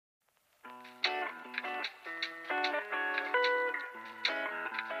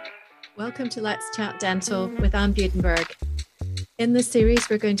Welcome to Let's Chat Dental with Anne Budenberg. In this series,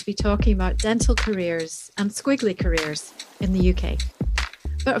 we're going to be talking about dental careers and squiggly careers in the UK.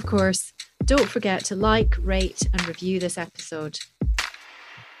 But of course, don't forget to like, rate and review this episode.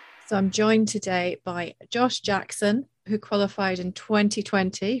 So I'm joined today by Josh Jackson, who qualified in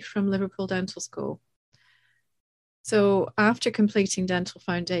 2020 from Liverpool Dental School. So after completing dental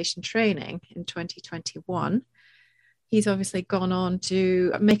foundation training in 2021, he's obviously gone on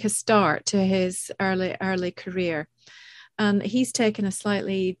to make a start to his early career. And he's taken a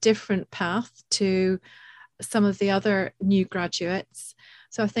slightly different path to some of the other new graduates.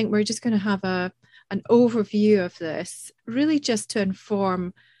 So I think we're just going to have an overview of this, really just to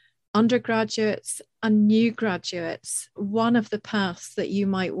inform undergraduates and new graduates one of the paths that you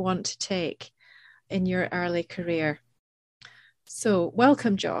might want to take in your early career. So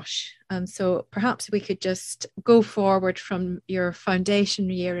welcome, Josh. And so perhaps we could just go forward from your foundation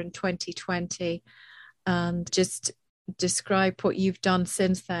year in 2020 and just describe what you've done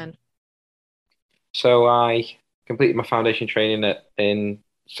since then. So I completed my foundation training in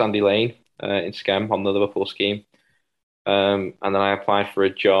Sandy Lane in Skem on the Liverpool scheme. And then I applied for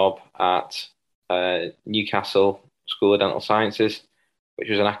a job at Newcastle School of Dental Sciences, which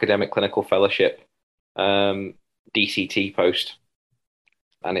was an academic clinical fellowship DCT post.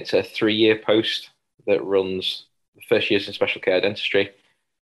 And it's a 3-year post that runs the first year's in special care dentistry,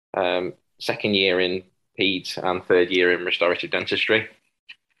 second year in peds, and third year in restorative dentistry.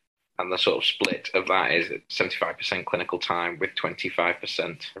 And the sort of split of that is 75% clinical time with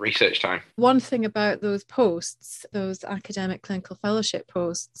 25% research time. One thing about those posts, those academic clinical fellowship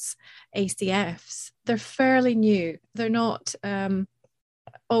posts, ACFs, they're fairly new. They're not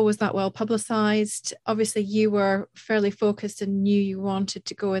always that well publicized. Obviously, you were fairly focused and knew you wanted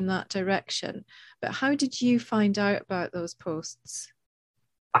to go in that direction. But how did you find out about those posts?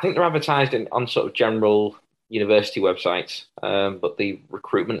 I think they're advertised on sort of general university websites, but the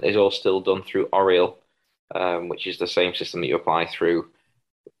recruitment is all still done through Oriel, which is the same system that you apply through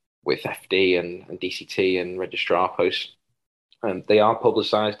with FD and DCT and registrar posts. They are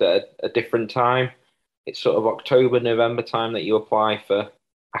publicised at a different time. It's sort of October, November time that you apply for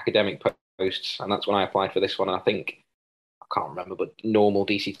academic posts, and that's when I applied for this one. I think, I can't remember, but normal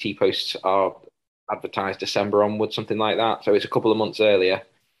DCT posts are advertised December onwards, something like that. So it's a couple of months earlier.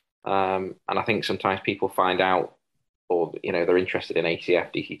 And I think sometimes people find out, or they're interested in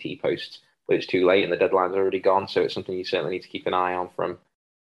ACF DCT posts, but it's too late and the deadline's already gone. So it's something you certainly need to keep an eye on from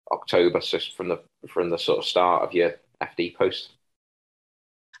October, so from the sort of start of your FD post.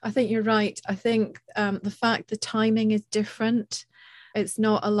 I think you're right. I think the fact the timing is different, it's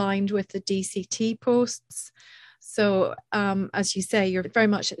not aligned with the DCT posts. So as you say, you're very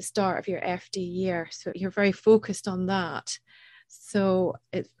much at the start of your FD year. So you're very focused on that. So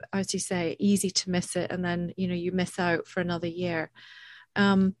it's, as you say, easy to miss it. And then, you miss out for another year.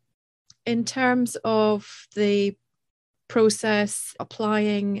 In terms of the process,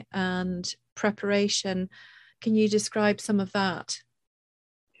 applying and preparation, can you describe some of that?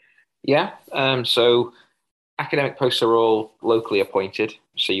 Yeah. So academic posts are all locally appointed.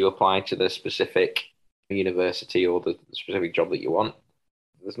 So you apply to the specific university or the specific job that you want.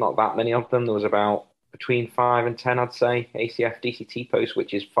 There's not that many of them. There was about between 5 and 10, I'd say, ACF DCT posts,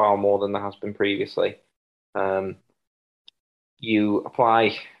 which is far more than there has been previously. You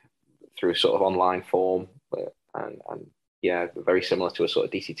apply through a sort of online form, and yeah, very similar to a sort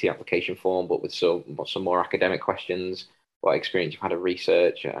of DCT application form, but with some more academic questions, what experience you've had of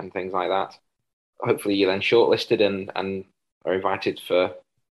research and things like that. Hopefully you're then shortlisted and are invited for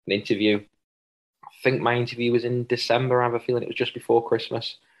an interview. I think my interview was in December. I have a feeling it was just before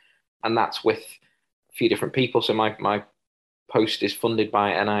Christmas. And that's with a few different people. So my post is funded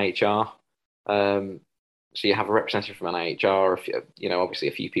by NIHR. So you have a representative from NIHR, obviously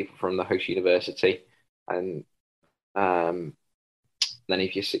a few people from the host university. And then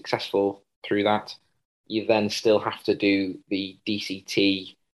if you're successful through that, you then still have to do the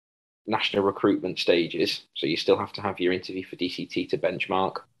DCT national recruitment stages. So you still have to have your interview for DCT to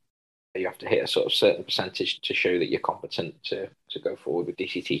benchmark. You have to hit a sort of certain percentage to show that you're competent to go forward with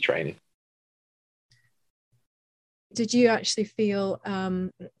DCT training. Did you actually feel,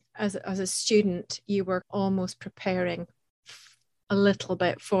 as a student, you were almost preparing a little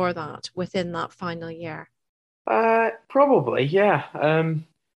bit for that within that final year? Probably, yeah.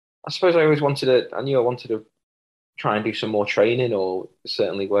 I suppose I knew I wanted to try and do some more training or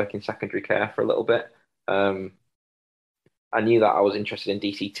certainly work in secondary care for a little bit. I knew that I was interested in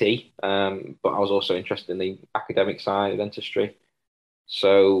DCT, but I was also interested in the academic side of dentistry.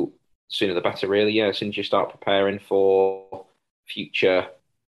 So sooner the better, really. Yeah, as soon as you start preparing for future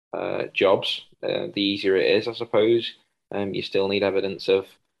jobs, the easier it is, I suppose. You still need evidence of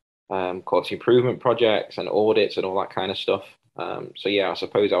quality improvement projects and audits and all that kind of stuff. So yeah, I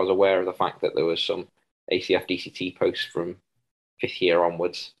suppose I was aware of the fact that there was some ACF DCT posts from fifth year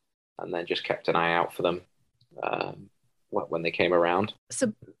onwards, and then just kept an eye out for them when they came around.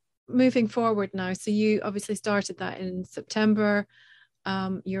 So moving forward now, so you obviously started that in September.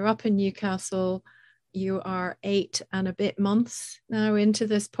 You're up in Newcastle. You are 8 and a bit months now into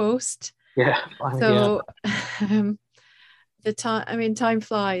this post. Yeah, so the time, I mean, time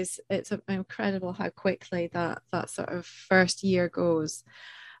flies. It's incredible how quickly that sort of first year goes.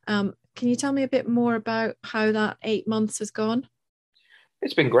 Can you tell me a bit more about how that 8 months has gone?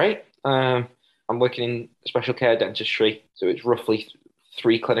 It's been great. I'm working in special care dentistry, so it's roughly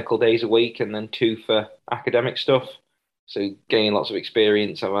 3 clinical days a week and then 2 for academic stuff. So gaining lots of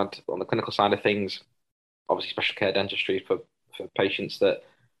experience. I've had on the clinical side of things, obviously special care dentistry for patients that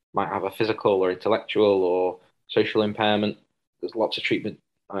might have a physical or intellectual or social impairment. There's lots of treatment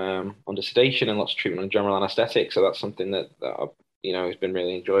under sedation and lots of treatment on general anaesthetic. So that's something that has been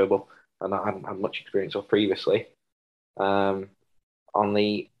really enjoyable and I hadn't had much experience of previously. On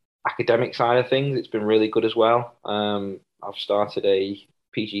the academic side of things, it's been really good as well. I've started a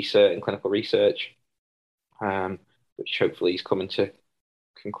PG cert in clinical research, which hopefully is coming to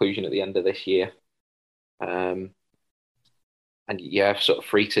conclusion at the end of this year. And yeah, sort of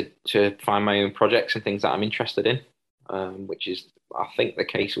free to find my own projects and things that I'm interested in, which is, I think, the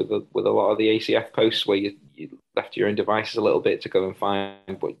case with a lot of the ACF posts where you left your own devices a little bit to go and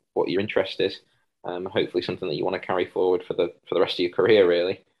find what your interest is. Hopefully something that you want to carry forward for the rest of your career,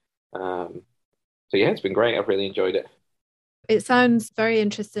 really. So yeah, it's been great. I've really enjoyed it. It sounds very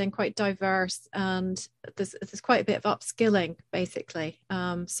interesting, quite diverse, and there's quite a bit of upskilling, basically.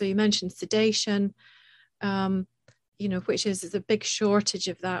 So you mentioned sedation, which is a big shortage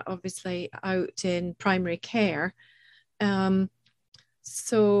of that, obviously, out in primary care.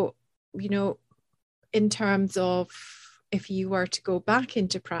 So, in terms of if you were to go back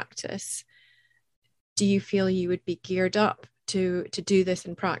into practice, do you feel you would be geared up to do this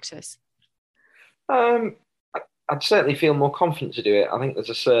in practice? I'd certainly feel more confident to do it. I think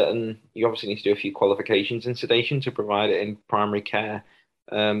you obviously need to do a few qualifications in sedation to provide it in primary care.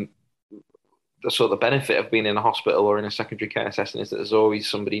 The sort of benefit of being in a hospital or in a secondary care setting is that there's always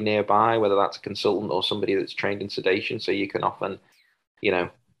somebody nearby, whether that's a consultant or somebody that's trained in sedation. So you can often,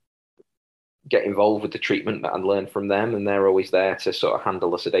 get involved with the treatment and learn from them. And they're always there to sort of handle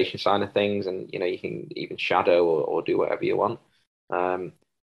the sedation side of things. And, you can even shadow or do whatever you want. And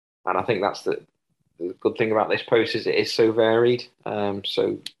I think that's the good thing about this post is it is so varied.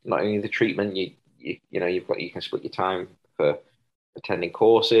 So not only the treatment, you can split your time for attending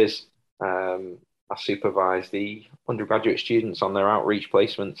courses. I supervise the undergraduate students on their outreach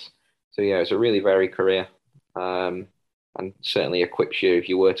placements. So yeah, it's a really varied career, and certainly equips you if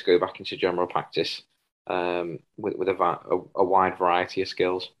you were to go back into general practice with a wide variety of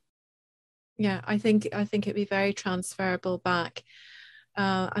skills. Yeah, I think it'd be very transferable back.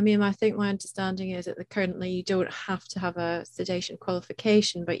 I think my understanding is that currently you don't have to have a sedation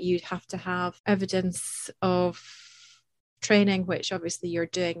qualification, but you'd have to have evidence of training, which obviously you're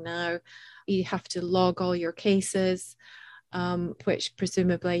doing now. You have to log all your cases, which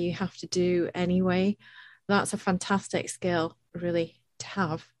presumably you have to do anyway. That's a fantastic skill, really, to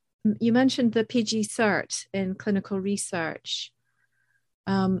have. You mentioned the PG cert in clinical research.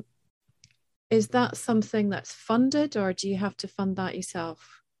 Is that something that's funded, or do you have to fund that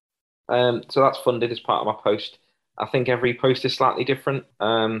yourself? So that's funded as part of my post. I think every post is slightly different,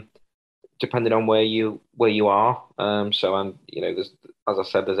 depending on where you are. So there's, as I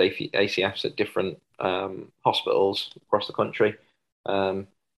said, there's ACFs at different hospitals across the country.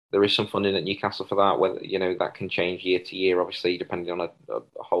 There is some funding at Newcastle for that. Whether that can change year to year, obviously, depending on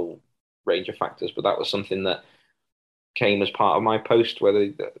a whole range of factors. But that was something that came as part of my post, where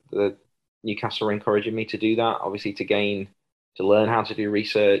the Newcastle were encouraging me to do that, obviously to learn how to do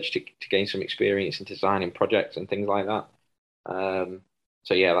research, to gain some experience in designing projects and things like that.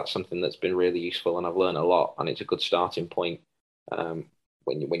 So yeah, that's something that's been really useful, and I've learned a lot, and it's a good starting point when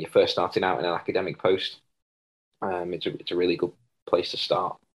you're first starting out in an academic post. It's a really good place to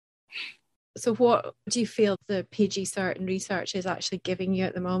start. So what do you feel the PG cert in research is actually giving you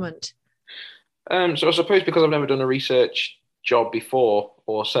at the moment? So I suppose because I've never done a research job before,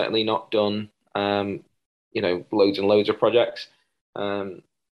 or certainly not done, loads and loads of projects.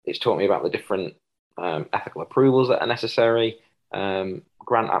 It's taught me about the different ethical approvals that are necessary,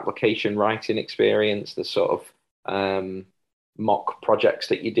 grant application writing experience, the sort of mock projects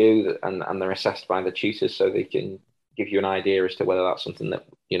that you do, and they're assessed by the tutors so they can give you an idea as to whether that's something that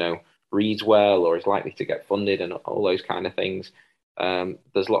reads well or is likely to get funded and all those kind of things.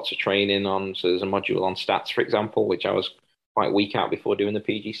 There's lots of training on, so there's a module on stats, for example, which I was quite weak at before doing the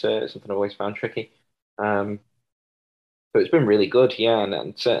PG cert. It's something I've always found tricky. But it's been really good, yeah,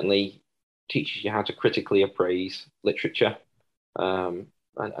 and certainly teaches you how to critically appraise literature, and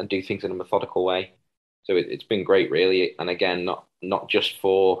do things in a methodical way. So it's been great, really. And again, not just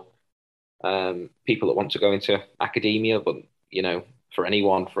for people that want to go into academia, but for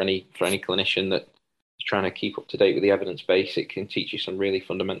anyone, for any clinician that is trying to keep up to date with the evidence base, it can teach you some really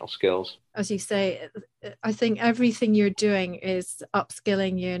fundamental skills. As you say, I think everything you're doing is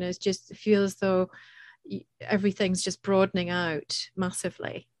upskilling you, and it just feels as though everything's just broadening out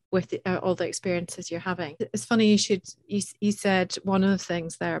massively with all the experiences you're having. It's funny you said one of the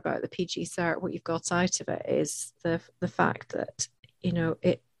things there about the PG cert, what you've got out of it is the fact that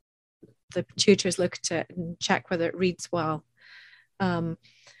the tutors look at it and check whether it reads well.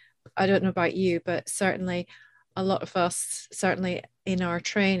 I don't know about you, but certainly a lot of us, certainly in our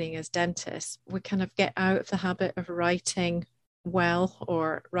training as dentists, we kind of get out of the habit of writing well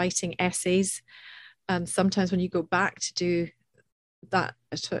or writing essays. And sometimes when you go back to do that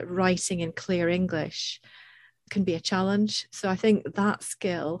sort of writing in clear English can be a challenge. So I think that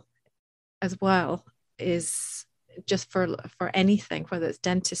skill as well is just for anything, whether it's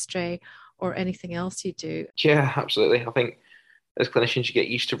dentistry or anything else you do. Yeah, absolutely. I think as clinicians, you get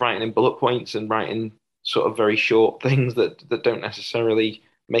used to writing in bullet points and writing sort of very short things that don't necessarily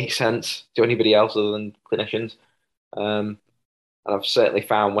make sense to anybody else other than clinicians. And I've certainly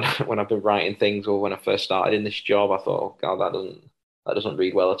found when I've been writing things, or when I first started in this job, I thought, oh God, that doesn't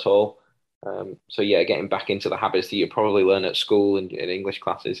read well at all. So yeah, getting back into the habits that you probably learn at school and in English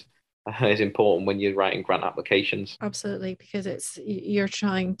classes is important when you're writing grant applications. Absolutely, because you're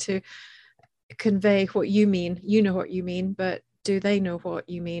trying to convey what you mean. You know what you mean, but do they know what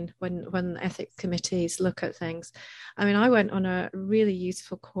you mean when ethics committees look at things? I mean, I went on a really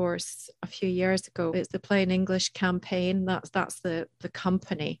useful course a few years ago. It's the Plain English Campaign. That's the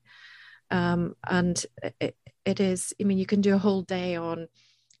company, and it is. I mean, you can do a whole day on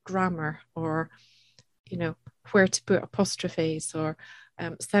grammar, or where to put apostrophes or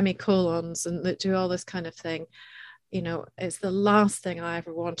semicolons, and do all this kind of thing. It's the last thing I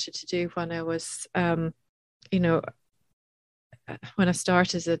ever wanted to do when I was when I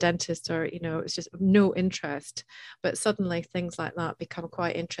started as a dentist, or it's just no interest. But suddenly things like that become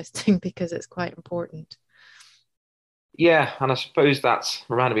quite interesting because it's quite important. Yeah, and I suppose that's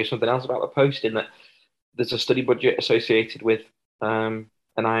reminded me of something else about the post, in that there's a study budget associated with an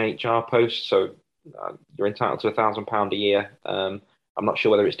IHR post, so you're entitled to £1,000 a year. I'm not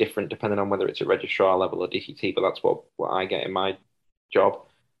sure whether it's different depending on whether it's at registrar level or DCT, but that's what I get in my job.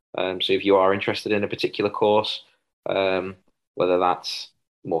 So if you are interested in a particular course, whether that's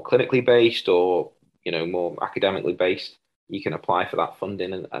more clinically based or more academically based, you can apply for that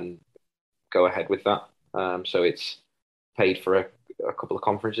funding and go ahead with that. So it's paid for a couple of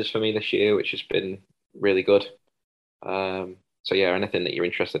conferences for me this year, which has been really good. So yeah, anything that you're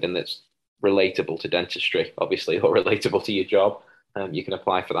interested in that's relatable to dentistry, obviously, or relatable to your job, you can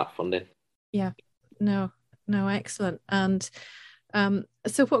apply for that funding. Yeah, no, excellent. And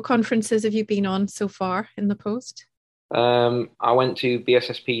so what conferences have you been on so far in the post? I went to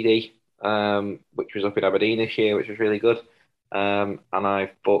BSSPD, which was up in Aberdeen this year, which was really good. And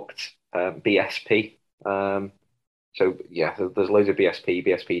I've booked BSP. So yeah, there's loads of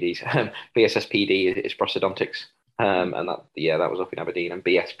BSPDs. BSSPD is prosthodontics, and that was up in Aberdeen, and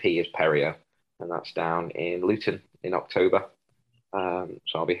BSP is perio, and that's down in Luton in October.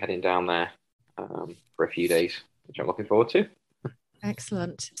 So I'll be heading down there for a few days, which I'm looking forward to.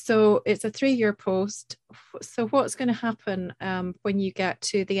 Excellent. So it's a 3-year post. So what's going to happen when you get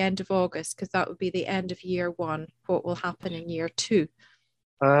to the end of August? Because that would be the end of year 1. What will happen in year 2?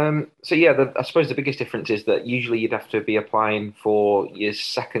 So yeah, I suppose the biggest difference is that usually you'd have to be applying for your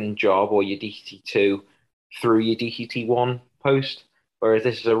second job or your DCT2 through your DCT1 post, whereas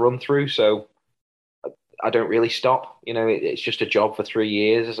this is a run through. So I don't really stop. It's just a job for 3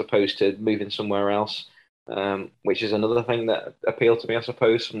 years as opposed to moving somewhere else, which is another thing that appealed to me, I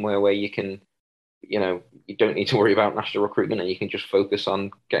suppose, somewhere where you can, you don't need to worry about national recruitment and you can just focus on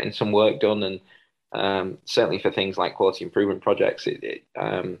getting some work done. And certainly for things like quality improvement projects, it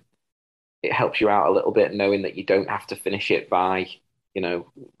helps you out a little bit knowing that you don't have to finish it by,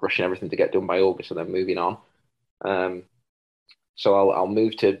 rushing everything to get done by August and then moving on. So I'll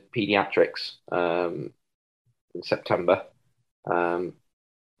move to pediatrics in September, and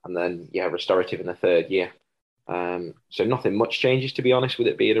then restorative in the 3rd year. So nothing much changes, to be honest, with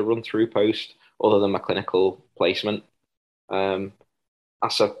it being a run through post other than my clinical placement. I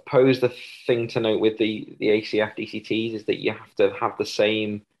suppose the thing to note with the ACF DCTs is that you have to have the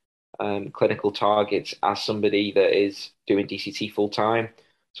same clinical targets as somebody that is doing DCT full time.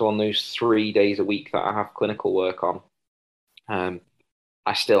 So on those 3 days a week that I have clinical work on,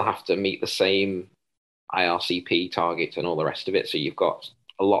 I still have to meet the same IRCP targets and all the rest of it. So you've got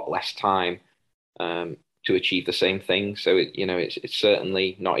a lot less time to achieve the same thing. So it's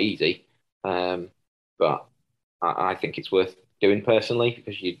certainly not easy, but I think it's worth doing personally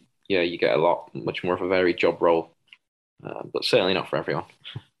because you get a lot much more of a varied job role, but certainly not for everyone.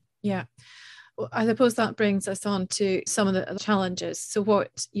 Yeah. Well, I suppose that brings us on to some of the challenges. So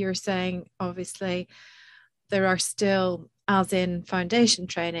what you're saying, obviously, there are still, as in foundation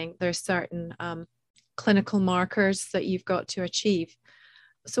training, there's certain clinical markers that you've got to achieve.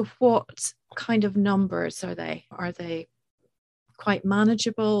 So what kind of numbers are they? Are they quite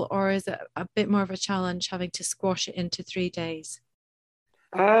manageable, or is it a bit more of a challenge having to squash it into 3 days?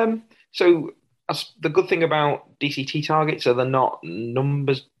 So the good thing about DCT targets are they're not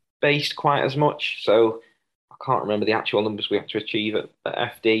numbers based quite as much. So I can't remember the actual numbers we had to achieve at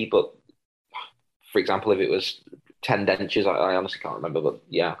FD, but for example, if it was 10 dentures, I honestly can't remember, but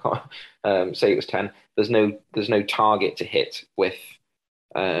yeah, I can't say it was 10. There's no target to hit with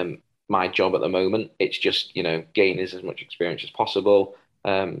my job at the moment. It's just, gain as much experience as possible.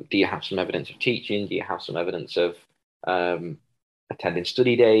 Do you have some evidence of teaching? Do you have some evidence of attending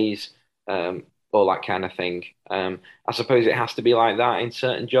study days? All that kind of thing. I suppose it has to be like that in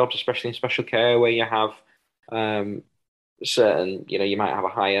certain jobs, especially in special care, where you have certain, you might have a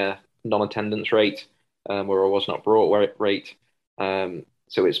higher non-attendance rate or a was not brought rate. So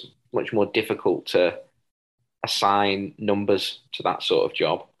it's much more difficult to assign numbers to that sort of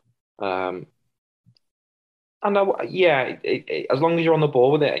job. And yeah, as long as you're on the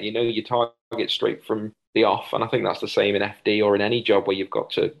ball with it and you know your target straight from the off, and I think that's the same in FD or in any job where you've got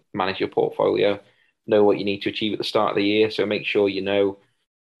to manage your portfolio, know what you need to achieve at the start of the year. So make sure you know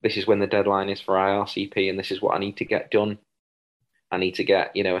this is when the deadline is for IRCP and this is what I need to get done. I need to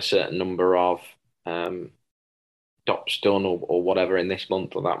get, a certain number of DOPs done or whatever in this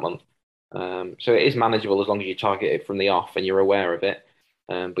month or that month. So it is manageable as long as you target it from the off and you're aware of it.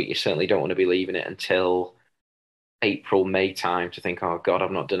 But you certainly don't want to be leaving it until April, May time to think, oh God,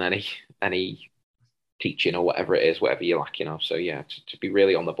 I've not done any teaching or whatever it is, whatever you're lacking of. So yeah, to be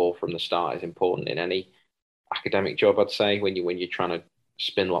really on the ball from the start is important in any academic job, I'd say, when you're trying to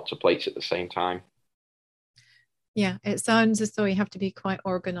spin lots of plates at the same time. Yeah, it sounds as though you have to be quite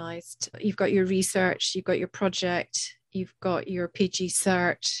organized. You've got your research, you've got your project, you've got your PG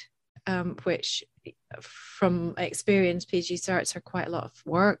cert, which from experience, PG certs are quite a lot of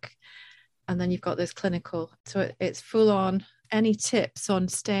work. And then you've got this clinical. So it's full on. Any tips on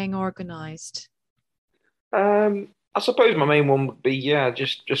staying organized? I suppose my main one would be, yeah,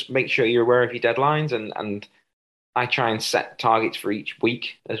 just make sure you're aware of your deadlines and I try and set targets for each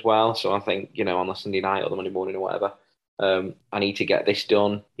week as well. So I think, on the Sunday night or the Monday morning or whatever, I need to get this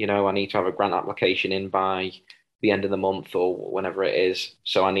done. I need to have a grant application in by the end of the month or whenever it is.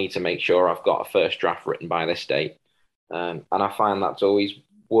 So I need to make sure I've got a first draft written by this date. And I find that's always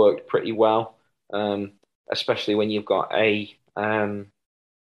worked pretty well, especially when you've got a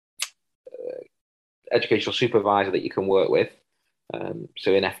educational supervisor that you can work with.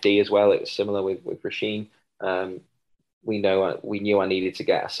 So in FD as well, it was similar with Rasheen. We knew I needed to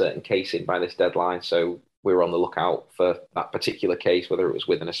get a certain case in by this deadline, so we were on the lookout for that particular case, whether it was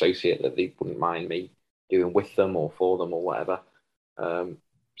with an associate that they wouldn't mind me doing with them or for them or whatever.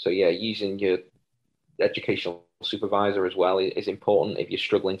 So yeah, using your educational supervisor as well is important if you're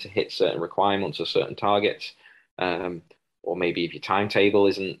struggling to hit certain requirements or certain targets, or maybe if your timetable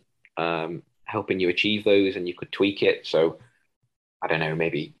isn't helping you achieve those and you could tweak it. So I don't know,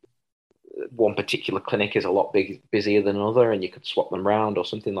 maybe one particular clinic is a lot busier than another and you could swap them around or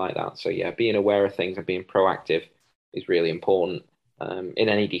something like that. So yeah, being aware of things and being proactive is really important in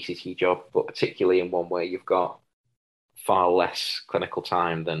any DCT job, but particularly in one where you've got far less clinical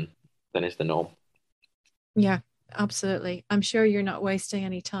time than is the norm. Yeah, absolutely. I'm sure you're not wasting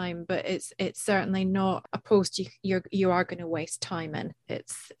any time, but it's certainly not a post you are going to waste time in.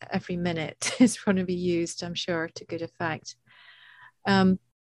 It's every minute is going to be used, I'm sure, to good effect.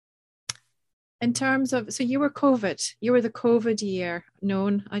 In terms of, so you were the COVID year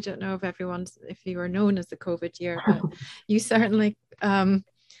known. I don't know if you were known as the COVID year, but you certainly didn't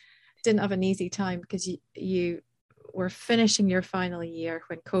have an easy time because you were finishing your final year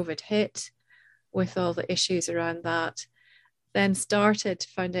when COVID hit with all the issues around that, then started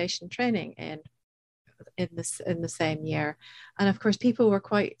foundation training in in the same year. And of course, people were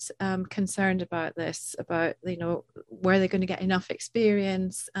quite concerned about this, about, were they going to get enough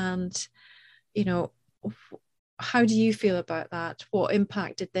experience? And, you know, how do you feel about that? What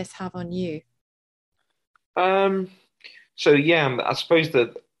impact did this have on you? Um, so yeah, I suppose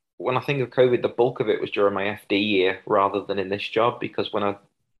that when I think of COVID, the bulk of it was during my FD year rather than in this job, because when I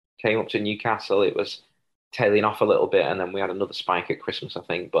came up to Newcastle, it was tailing off a little bit, and then we had another spike at Christmas, I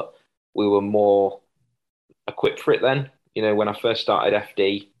think. But we were more equipped for it then. When I first started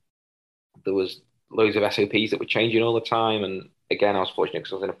FD, there was loads of SOPs that were changing all the time, and again, I was fortunate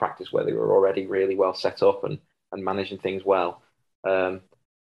because I was in a practice where they were already really well set up and managing things well.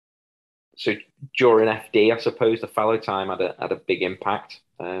 So during FD, I suppose the fallow time had a big impact.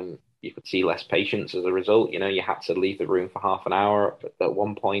 You could see less patients as a result. You had to leave the room for half an hour at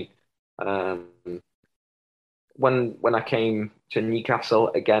one point. Um, when I came to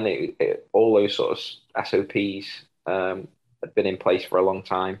Newcastle again, all those sort of SOPs had been in place for a long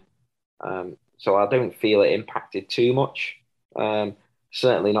time. So I don't feel it impacted too much.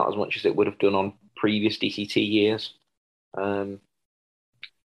 Certainly not as much as it would have done on previous DCT years.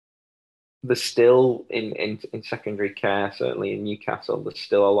 There's still in secondary care, certainly in Newcastle, there's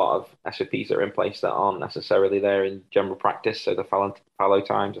still a lot of SOPs that are in place that aren't necessarily there in general practice. So the fallow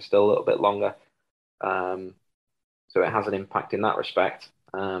times are still a little bit longer. So it has an impact in that respect.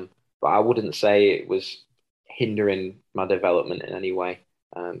 But I wouldn't say it was hindering my development in any way,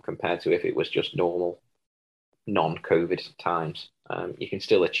 compared to if it was just normal non-COVID times. You can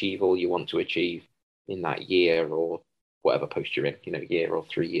still achieve all you want to achieve in that year or whatever post you're in, year or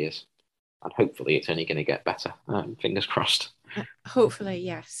 3 years. And hopefully it's only going to get better. Fingers crossed. Hopefully,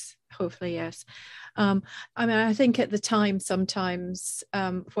 yes. Hopefully, yes. I mean, I think at the time, sometimes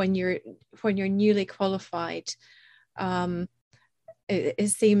when you're newly qualified, it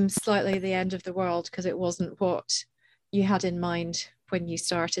seems slightly the end of the world because it wasn't what you had in mind when you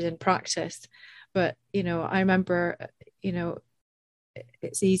started in practice. But, I remember,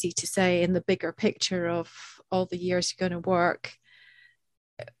 it's easy to say in the bigger picture of all the years you're going to work,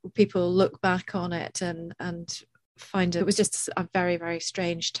 people look back on it and find it was just a very, very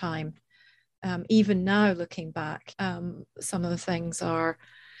strange time. Even now, looking back, some of the things are,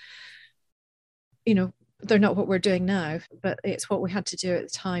 they're not what we're doing now, but it's what we had to do at the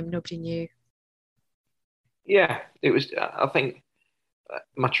time. Nobody knew. Yeah, it was. I think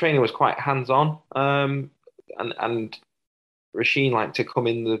my trainer was quite hands-on, and Rasheen liked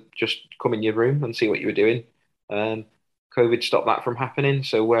to just come in your room and see what you were doing. COVID stopped that from happening.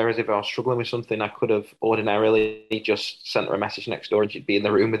 So whereas if I was struggling with something, I could have ordinarily just sent her a message next door and she'd be in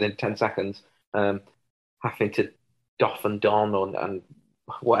the room within 10 seconds. Having to doff and don and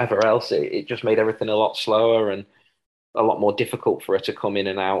whatever else, it just made everything a lot slower and a lot more difficult for her to come in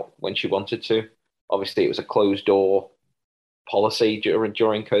and out when she wanted to. Obviously, it was a closed door policy during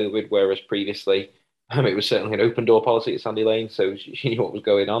COVID, whereas previously it was certainly an open door policy at Sandy Lane, so she knew what was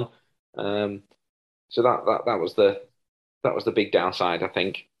going on. So that was the big downside, I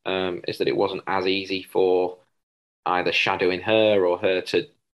think, is that it wasn't as easy for either shadowing her or her to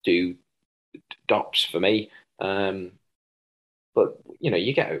do DOPS for me. But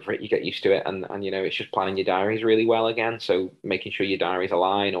you get over it, you get used to it, and it's just planning your diaries really well again. So making sure your diaries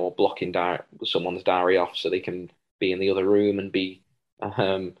align or blocking someone's diary off so they can be in the other room and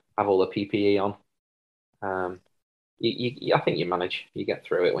have all the PPE on. I think you get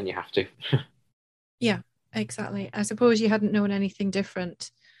through it when you have to. Yeah, exactly. I suppose you hadn't known anything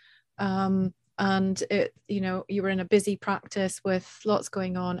different. And you were in a busy practice with lots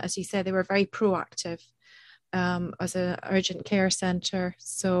going on. As you said, they were very proactive as an urgent care centre.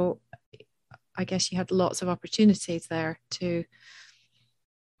 So I guess you had lots of opportunities there to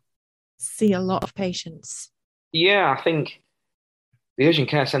see a lot of patients. Yeah, I think the urgent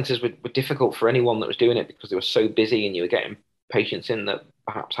care centres were difficult for anyone that was doing it because they were so busy and you were getting patients in that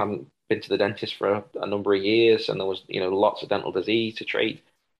perhaps hadn't been to the dentist for a number of years, and there was lots of dental disease to treat.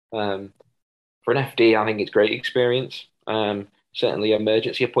 For an FD, I think it's great experience. Certainly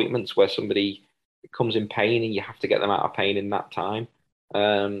emergency appointments where somebody comes in pain and you have to get them out of pain in that time.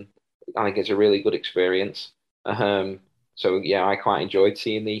 I think it's a really good experience. So yeah, I quite enjoyed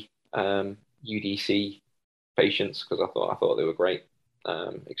seeing the UDC patients because I thought they were great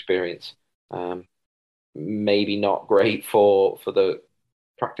experience. Maybe not great for the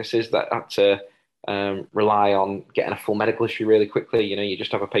practices that had to rely on getting a full medical history really quickly. You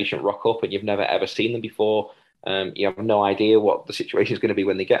just have a patient rock up and you've never ever seen them before. You have no idea what the situation is going to be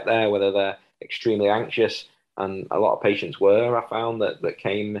when they get there, whether they're extremely anxious. And a lot of patients were, I found, that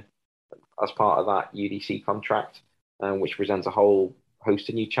came as part of that UDC contract, which presents a whole host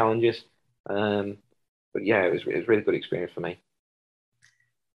of new challenges. but yeah, it was a really good experience for me.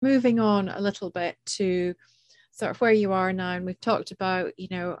 Moving on a little bit to sort of where you are now, and we've talked about,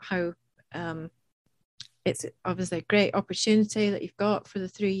 how it's obviously a great opportunity that you've got for the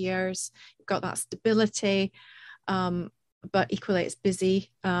 3 years. You've got that stability, but equally it's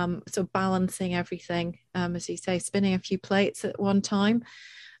busy. So balancing everything, as you say, spinning a few plates at one time.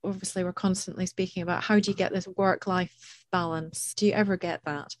 Obviously, we're constantly speaking about how do you get this work-life balance? Do you ever get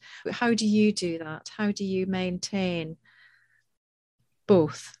that? How do you do that? How do you maintain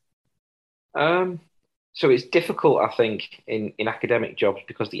both? So it's difficult, I think, in academic jobs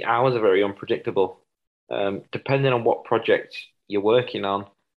because the hours are very unpredictable. Depending on what project you're working on,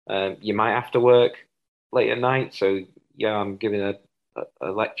 you might have to work late at night. So yeah, I'm giving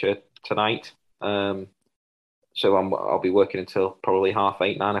a lecture tonight. So I'll be working until probably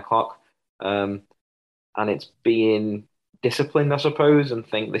 8:30, 9 o'clock. And it's being disciplined, I suppose, and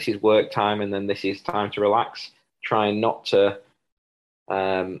think this is work time and then this is time to relax. Trying not to,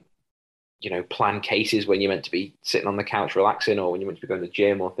 um, plan cases when you're meant to be sitting on the couch relaxing or when you're meant to be going to the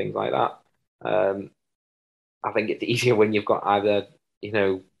gym or things like that. I think it's easier when you've got either,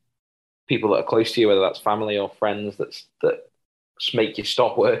 people that are close to you, whether that's family or friends, that make you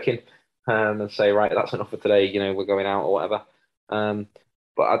stop working and say, right, that's enough for today. We're going out or whatever.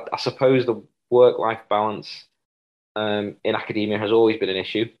 But I suppose the work-life balance in academia has always been an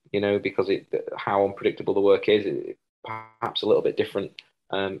issue, because how unpredictable the work is. Perhaps a little bit different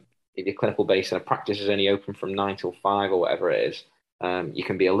if you're clinical based and a practice is only open from 9 till 5 or whatever it is. You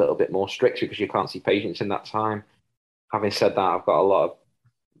can be a little bit more strict because you can't see patients in that time. Having said that, I've got a lot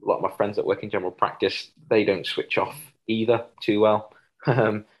of my friends that work in general practice. They don't switch off either too well.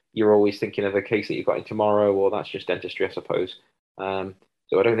 You're always thinking of a case that you've got in tomorrow, or that's just dentistry, I suppose.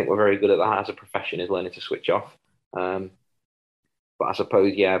 So I don't think we're very good at that as a profession, is learning to switch off. But I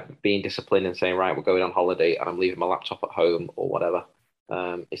suppose, yeah, being disciplined and saying, right, we're going on holiday and I'm leaving my laptop at home or whatever,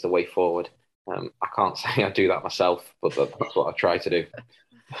 is the way forward. I can't say I do that myself, but that's what I try to do.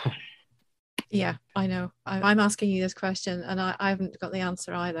 Yeah, I know. I'm asking you this question and I haven't got the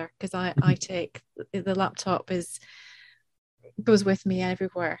answer either, because I take the laptop goes with me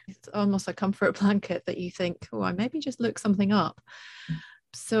everywhere. It's almost a comfort blanket that you think, oh, I maybe just look something up.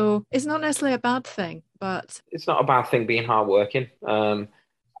 So it's not necessarily a bad thing, but It's not a bad thing being hardworking.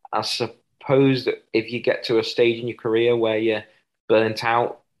 I suppose that if you get to a stage in your career where you're burnt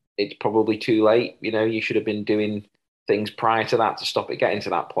out, it's probably too late. You should have been doing things prior to that to stop it getting to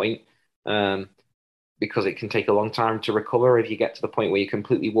that point. Um, because it can take a long time to recover if you get to the point where you're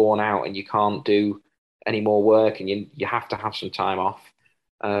completely worn out and you can't do any more work and you have to have some time off.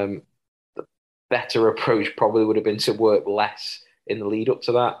 The better approach probably would have been to work less in the lead up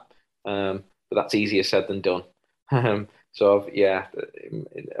to that. But that's easier said than done. So yeah,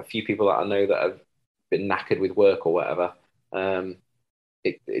 a few people that I know that have been knackered with work or whatever.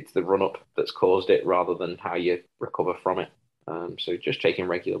 It's the run up that's caused it rather than how you recover from it. So just taking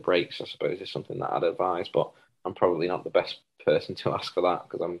regular breaks, I suppose, is something that I'd advise, but I'm probably not the best person to ask for that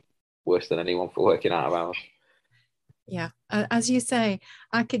because I'm worse than anyone for working out of hours. Yeah, as you say,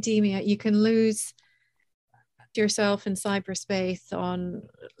 academia, you can lose yourself in cyberspace on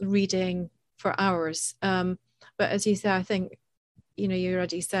reading for hours. But as you say, I think, you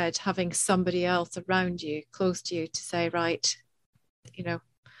already said, having somebody else around you, close to you, to say, right,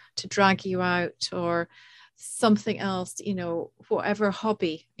 to drag you out or something else, whatever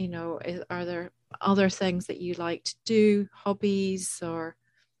hobby, are there other things that you like to do, hobbies or?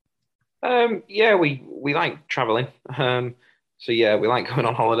 Yeah, we like traveling. So yeah, we like going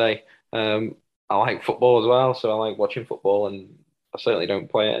on holiday. I like football as well, so I like watching football, and I certainly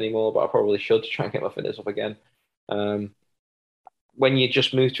don't play it anymore, but I probably should to try and get my fitness up again. Um, when you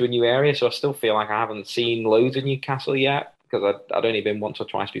just move to a new area, so I still feel like I haven't seen loads of Newcastle yet because I'd only been once or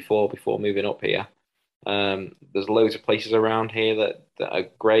twice before moving up here. There's loads of places around here that are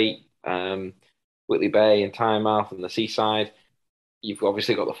great. Whitley Bay and Tynemouth and the seaside. You've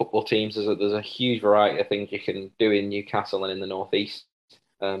obviously got the football teams. There's a huge variety of things you can do in Newcastle and in the northeast.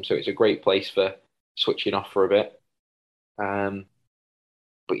 So it's a great place for switching off for a bit. Um,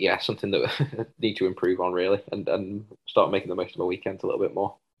 but yeah, something that I need to improve on really, and start making the most of my weekends a little bit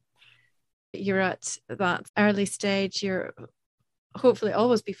more. You're at that early stage. You're hopefully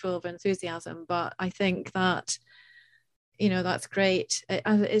always be full of enthusiasm, but I think that that's great.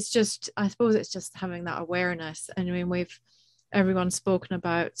 It's just, I suppose it's just having that awareness. And I mean, everyone's spoken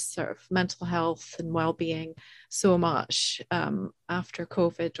about sort of mental health and well-being so much after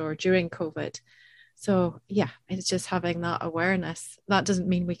COVID or during COVID. So yeah, it's just having that awareness. That doesn't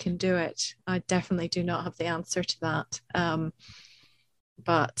mean we can do it. I definitely do not have the answer to that.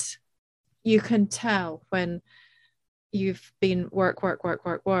 But you can tell when you've been work,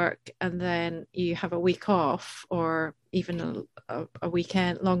 and then you have a week off or even a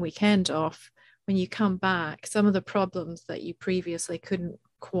weekend, long weekend off. When you come back, some of the problems that you previously couldn't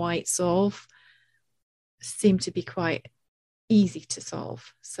quite solve seem to be quite easy to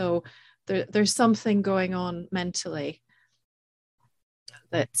solve. So there's something going on mentally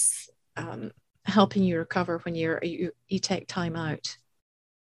that's helping you recover when you take time out.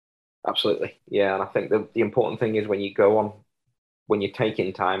 Absolutely. Yeah. And I think the important thing is when you're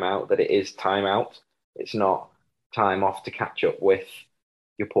taking time out, that it is time out. It's not time off to catch up with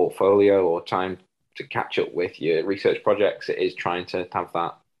your portfolio or time to catch up with your research projects. It is trying to have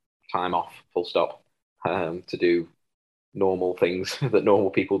that time off, full stop, to do normal things that normal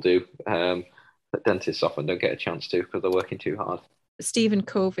people do, that dentists often don't get a chance to because they're working too hard. Stephen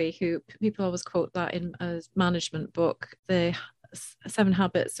Covey, who people always quote that in a management book, the Seven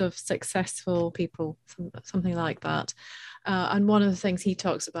Habits of Successful People, something like that. And one of the things he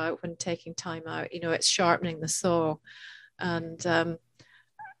talks about when taking time out, it's sharpening the saw. And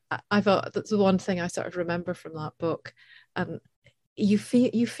I thought that's the one thing I sort of remember from that book. And you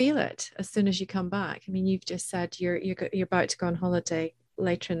feel it as soon as you come back. I mean, you've just said you're about to go on holiday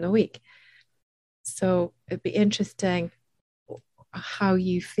later in the week, so it'd be interesting how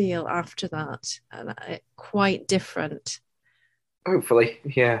you feel after that, and quite different. Hopefully,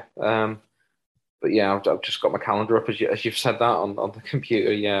 yeah. But yeah, I've just got my calendar up as you've said that on the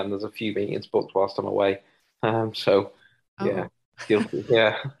computer. Yeah, and there's a few meetings booked whilst I'm away. So yeah, Oh, guilty.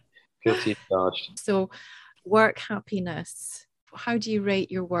 Yeah, guilty as charged. so work happiness. How do you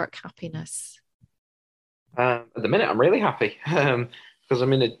rate your work happiness? At the minute, I'm really happy because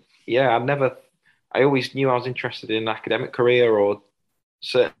I'm in a yeah. I always knew I was interested in an academic career or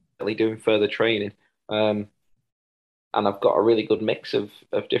certainly doing further training. Um, and I've got a really good mix of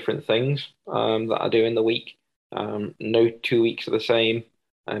different things that I do in the week. No 2 weeks are the same.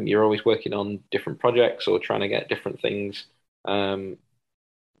 You're always working on different projects or trying to get different things um,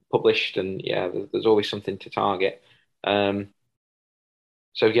 published, and yeah, there's always something to target. Um,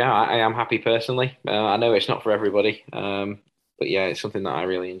 so yeah, I am happy personally. I know it's not for everybody, but yeah, it's something that I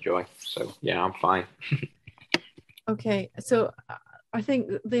really enjoy. So yeah, I'm fine. Okay, so I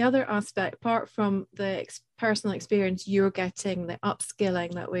think the other aspect, apart from the personal experience you're getting, the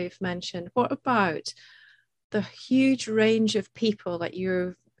upskilling that we've mentioned, what about the huge range of people that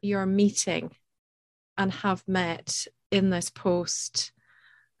you're meeting and have met in this post,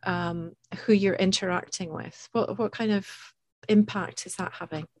 who you're interacting with? What kind of impact is that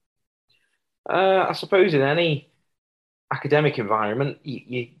having? I suppose in any academic environment,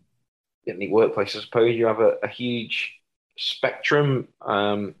 you in the workplace, I suppose you have a huge spectrum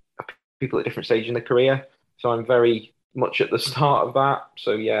of people at different stages in their career. So I'm very much at the start of that.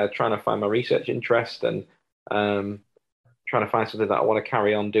 So yeah, trying to find my research interest and um, trying to find something that I want to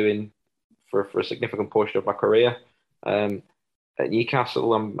carry on doing for a significant portion of my career. Um, at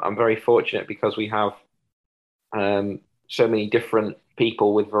Newcastle, I'm very fortunate because we have so many different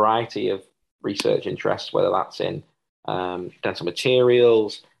people with variety of research interests, whether that's in dental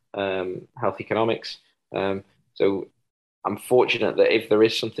materials, health economics. So I'm fortunate that if there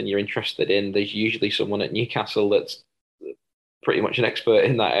is something you're interested in, there's usually someone at Newcastle that's pretty much an expert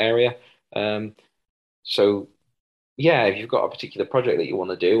in that area. Um, so yeah, if you've got a particular project that you want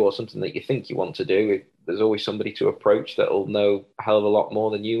to do or something that you think you want to do, there's always somebody to approach that'll know a hell of a lot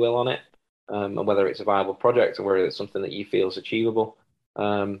more than you will on it, and whether it's a viable project or whether it's something that you feel is achievable.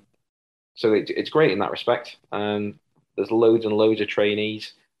 Um, so it's great in that respect. There's loads and loads of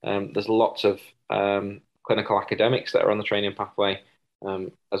trainees. There's lots of clinical academics that are on the training pathway,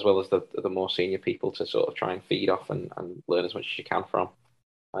 as well as the more senior people to sort of try and feed off and learn as much as you can from.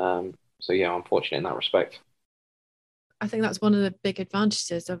 So yeah, I'm fortunate in that respect. I think that's one of the big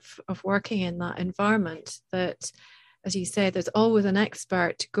advantages of working in that environment, that, as you say, there's always an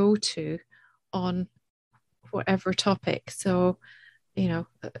expert to go to on whatever topic. So, you know,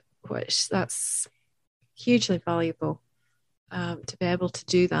 which that's hugely valuable, to be able to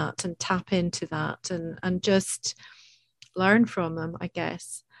do that and tap into that and just learn from them, I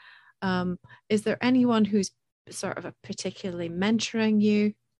guess. Is there anyone who's sort of particularly mentoring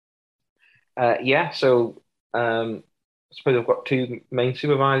you? Yeah, so I suppose I've got two main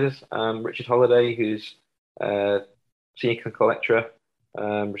supervisors. Richard Holliday, who's senior clinical lecturer,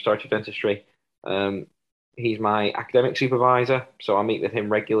 restorative dentistry. Um, he's my academic supervisor, so I meet with him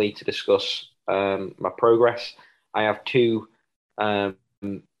regularly to discuss my progress. I have um,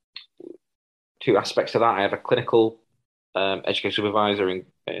 two aspects to that. I have a clinical education supervisor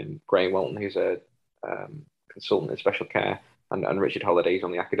in Graham Walton, who's a consultant in special care, and Richard Holliday's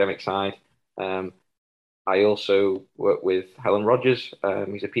on the academic side. I also work with Helen Rogers,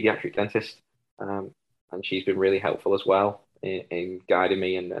 who's a pediatric dentist, and she's been really helpful as well in guiding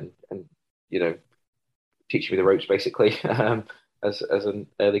me and you know teaching me the ropes basically as an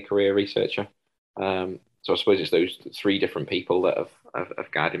early career researcher. So I suppose it's those three different people that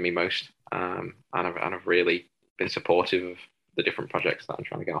have guided me most, and have really been supportive of the different projects that I'm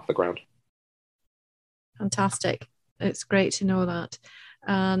trying to get off the ground. Fantastic. It's great to know that.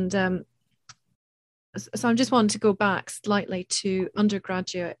 And so I'm just wanting to go back slightly to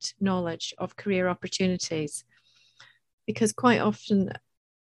undergraduate knowledge of career opportunities, because quite often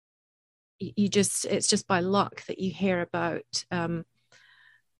it's just by luck that you hear about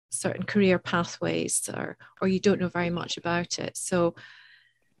certain career pathways, or you don't know very much about it. So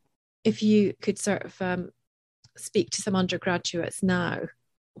if you could sort of speak to some undergraduates now,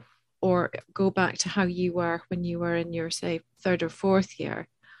 or go back to how you were when you were in your, say, third or fourth year,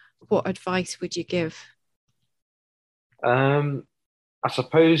 what advice would you give? I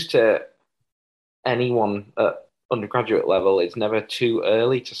suppose to anyone at undergraduate level, it's never too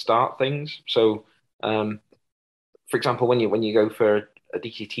early to start things. So, for example, when you go for a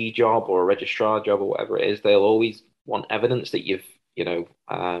DCT job or a registrar job or whatever it is, they'll always want evidence that you've,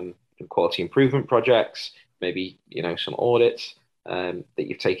 done quality improvement projects, maybe, some audits, that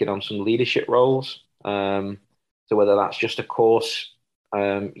you've taken on some leadership roles. So whether that's just a course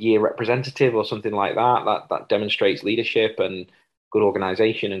year representative or something like that demonstrates leadership and good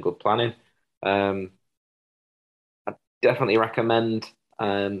organization and good planning. Um, I definitely recommend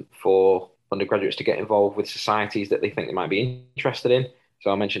for undergraduates to get involved with societies that they think they might be interested in.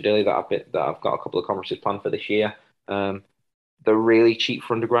 So I mentioned earlier that I've got a couple of conferences planned for this year. They're really cheap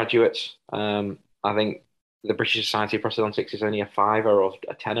for undergraduates. I think the British Society of Prosthodontics is only a fiver or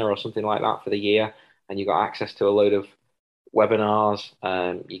a tenner or something like that for the year, and you got access to a load of webinars.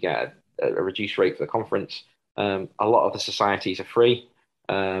 You get a reduced rate for the conference. A lot of the societies are free,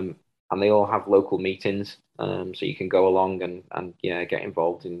 and they all have local meetings, so you can go along and yeah, get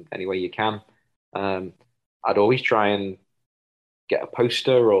involved in any way you can. I'd always try and get a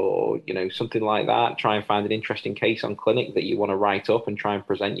poster or something like that. Try and find an interesting case on clinic that you want to write up and try and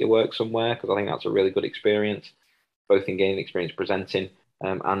present your work somewhere, because I think that's a really good experience, both in gaining experience presenting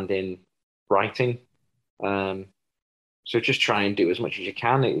and in writing. So just try and do as much as you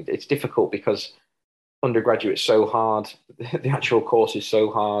can. It's difficult because undergraduate's so hard. The actual course is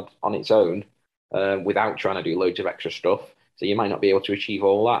so hard on its own, without trying to do loads of extra stuff. So you might not be able to achieve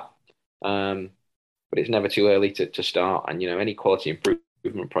all that. But it's never too early to start. And, any quality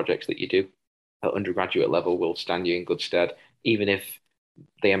improvement projects that you do at undergraduate level will stand you in good stead, even if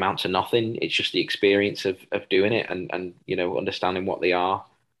they amount to nothing. It's just the experience of doing it and understanding what they are,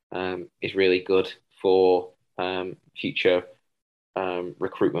 is really good for future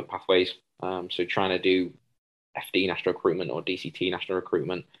recruitment pathways. So trying to do FD national recruitment or DCT national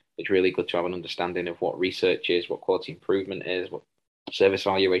recruitment, it's really good to have an understanding of what research is, what quality improvement is, what service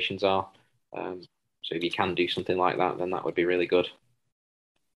valuations are. So if you can do something like that, then that would be really good.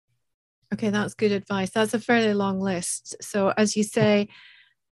 Okay, that's good advice. That's a fairly long list. So as you say,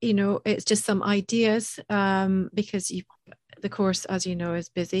 it's just some ideas, because the course, as you know, is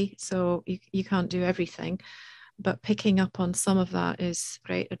busy, so you can't do everything. But picking up on some of that is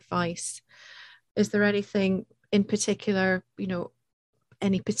great advice. Is there anything in particular,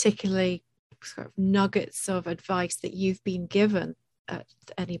 any particularly sort of nuggets of advice that you've been given at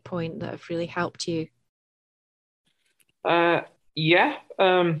any point that have really helped you? Yeah,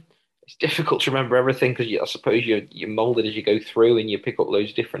 it's difficult to remember everything because I suppose you're molded as you go through and you pick up loads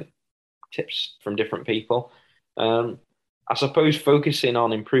of different tips from different people. I suppose focusing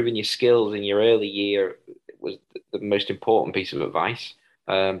on improving your skills in your early year was the most important piece of advice.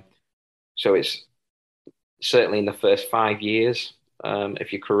 So it's certainly in the first 5 years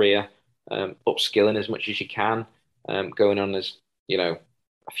of your career, upskilling as much as you can, going on as a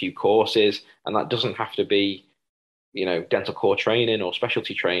few courses, and that doesn't have to be dental core training or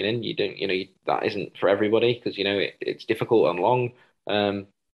specialty training. You don't that isn't for everybody because it's difficult and long.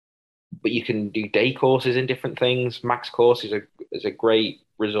 But you can do day courses in different things. Max Course is a great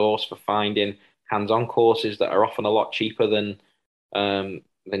resource for finding hands-on courses that are often a lot cheaper than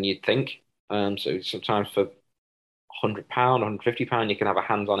you'd think. So sometimes for £100, £150, you can have a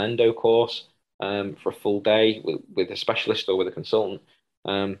hands-on endo course for a full day with a specialist or with a consultant.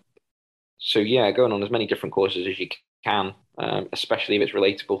 So yeah, going on as many different courses as you can, especially if it's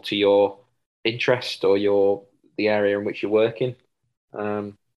relatable to your interest or the area in which you're working.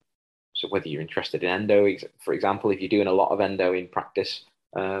 So whether you're interested in endo, for example, if you're doing a lot of endo in practice,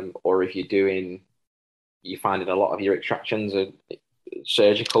 or if you're finding a lot of your extractions are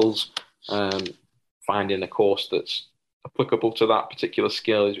surgicals, finding a course that's applicable to that particular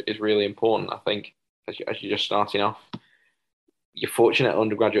skill is really important. I think as you're just starting off, you're fortunate at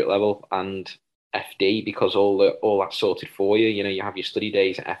undergraduate level and FD because all that's sorted for you. You know, you have your study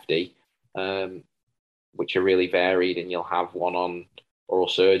days at FD, which are really varied, and you'll have one on oral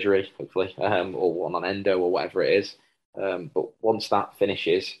surgery, hopefully, or one on endo or whatever it is. But once that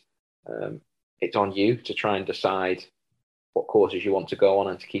finishes, it's on you to try and decide what courses you want to go on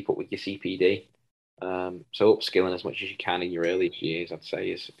and to keep up with your CPD. So upskilling as much as you can in your early years, I'd say,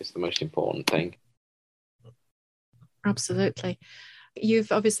 is the most important thing. Absolutely.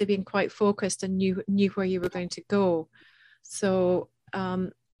 You've obviously been quite focused and knew where you were going to go. So,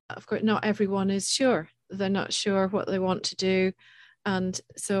 of course, not everyone is sure. They're not sure what they want to do. And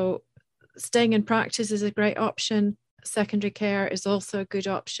so staying in practice is a great option. Secondary care is also a good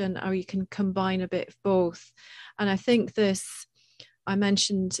option, or you can combine a bit of both. And I think I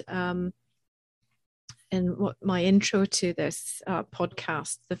mentioned in my intro to this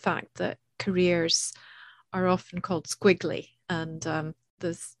podcast, the fact that careers are often called squiggly. And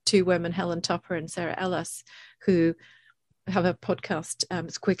there's two women, Helen Tupper and Sarah Ellis, who have a podcast,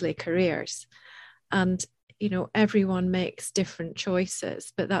 Squiggly Careers. And, you know, everyone makes different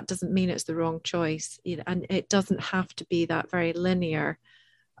choices, but that doesn't mean it's the wrong choice. You know, and it doesn't have to be that very linear,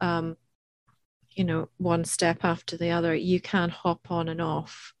 you know, one step after the other. You can hop on and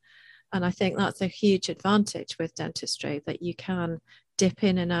off. And I think that's a huge advantage with dentistry, that you can dip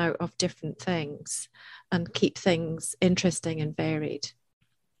in and out of different things and keep things interesting and varied.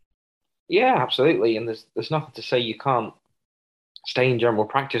 Yeah, absolutely. And there's nothing to say you can't stay in general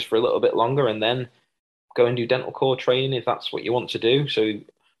practice for a little bit longer and then go and do dental core training if that's what you want to do. So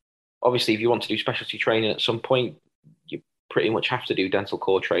obviously, if you want to do specialty training at some point, you pretty much have to do dental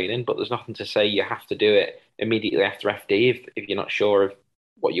core training, but there's nothing to say you have to do it immediately after FD if you're not sure of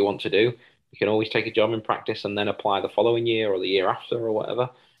what you want to do. You can always take a job in practice and then apply the following year or the year after or whatever.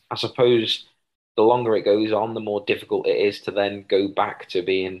 I suppose the longer it goes on, the more difficult it is to then go back to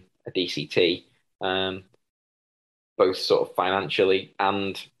being a DCT, both sort of financially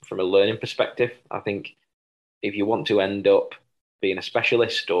and from a learning perspective. I think if you want to end up being a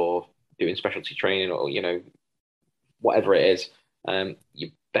specialist or doing specialty training or, you know, whatever it is,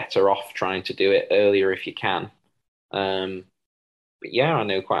 you're better off trying to do it earlier if you can. But yeah, I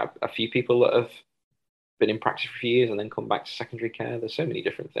know quite a few people that have been in practice for a few years and then come back to secondary care. There's so many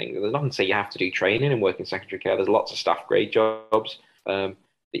different things. There's nothing to say you have to do training and work in secondary care. There's lots of staff grade jobs that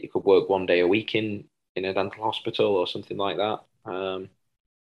you could work 1 day a week in a dental hospital or something like that.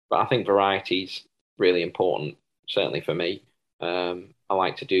 But I think variety is really important, certainly for me. I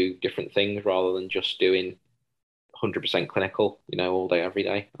like to do different things rather than just doing 100% clinical, you know, all day, every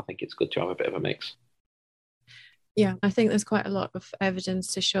day. I think it's good to have a bit of a mix. Yeah, I think there's quite a lot of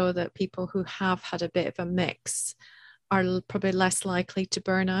evidence to show that people who have had a bit of a mix are probably less likely to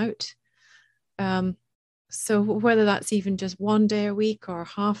burn out. So whether that's even just 1 day a week or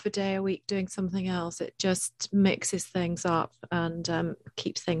half a day a week doing something else, it just mixes things up and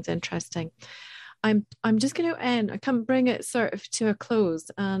keeps things interesting. I'm just going to end. I can bring it sort of to a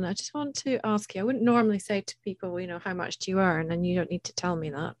close, and I just want to ask you. I wouldn't normally say to people, you know, how much do you earn, and you don't need to tell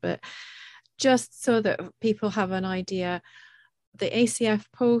me that, but just so that people have an idea, the ACF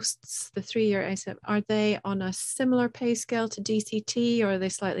posts, the 3-year ACF, are they on a similar pay scale to DCT, or are they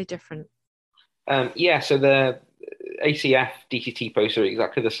slightly different? Yeah, so the ACF DCT posts are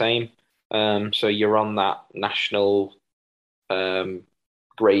exactly the same. So you're on that national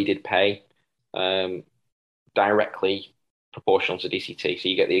graded pay, directly proportional to DCT. So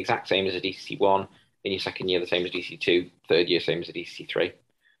you get the exact same as a DCT1 in your second year, the same as DCT2, third year, same as a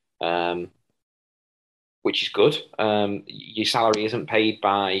DCT3. Which is good. Your salary isn't paid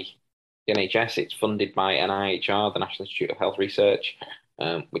by the NHS, it's funded by NIHR, the National Institute of Health Research,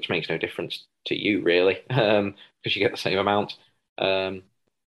 which makes no difference to you really, because you get the same amount. But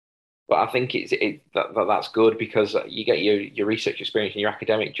I think that's good because you get your research experience and your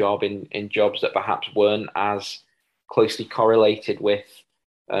academic job in jobs that perhaps weren't as closely correlated with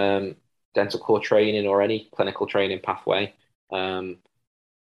dental core training or any clinical training pathway.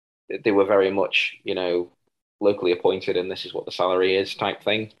 They were very much, you know, locally appointed and this is what the salary is type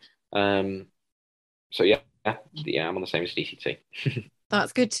thing. So yeah, I'm on the same as DCT.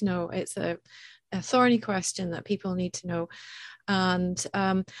 That's good to know. It's a thorny question that people need to know. And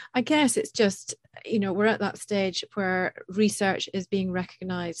I guess it's just, you know, we're at that stage where research is being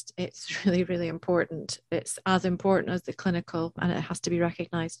recognized. It's really, really important. It's as important as the clinical, and it has to be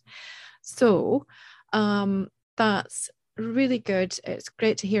recognized. So that's really good. It's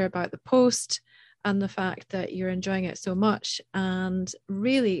great to hear about the post. and the fact that you're enjoying it so much. And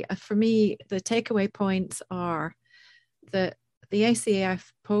really, for me, the takeaway points are that the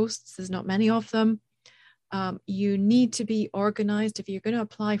ACAF posts, there's not many of them. You need to be organized if you're going to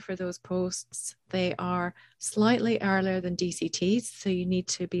apply for those posts. They are slightly earlier than DCTs, so you need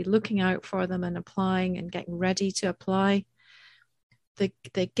to be looking out for them and applying and getting ready to apply.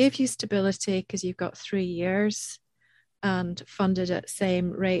 They give you stability because you've got 3 years and funded at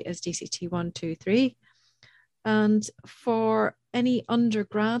same rate as DCT 1, 2, 3. And for any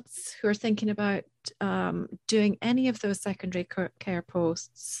undergrads who are thinking about doing any of those secondary care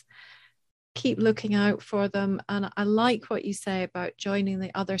posts, keep looking out for them. And I like what you say about joining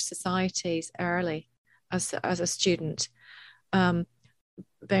the other societies early as a student,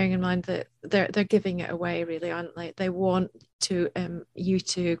 bearing in mind that they're giving it away, really, aren't they? They want to you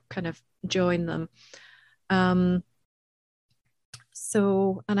to kind of join them.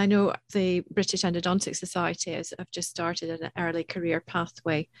 So, and I know the British Endodontic Society have just started an early career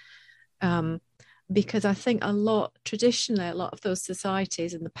pathway, because I think traditionally, a lot of those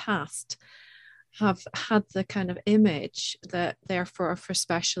societies in the past have had the kind of image that they're for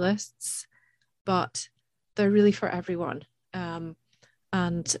specialists, but they're really for everyone.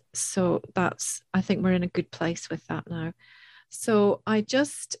 And so I think we're in a good place with that now. So I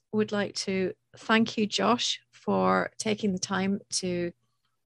just would like to thank you, Josh, for taking the time to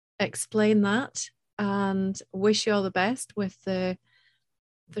explain that, and wish you all the best with the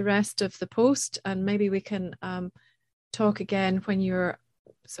rest of the post. And maybe we can talk again when you're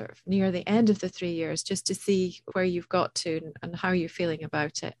sort of near the end of the 3 years, just to see where you've got to and how you're feeling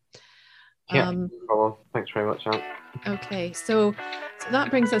about it. Yeah, no problem. Thanks very much, Anne. Okay, so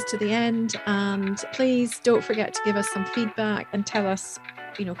that brings us to the end, and please don't forget to give us some feedback and tell us,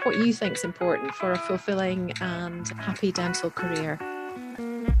 what you think is important for a fulfilling and happy dental career.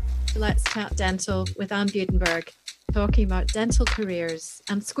 Let's Chat Dental with Anne Budenberg, talking about dental careers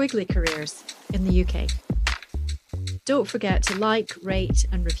and squiggly careers in the UK. Don't forget to like, rate,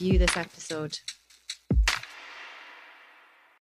 and review this episode.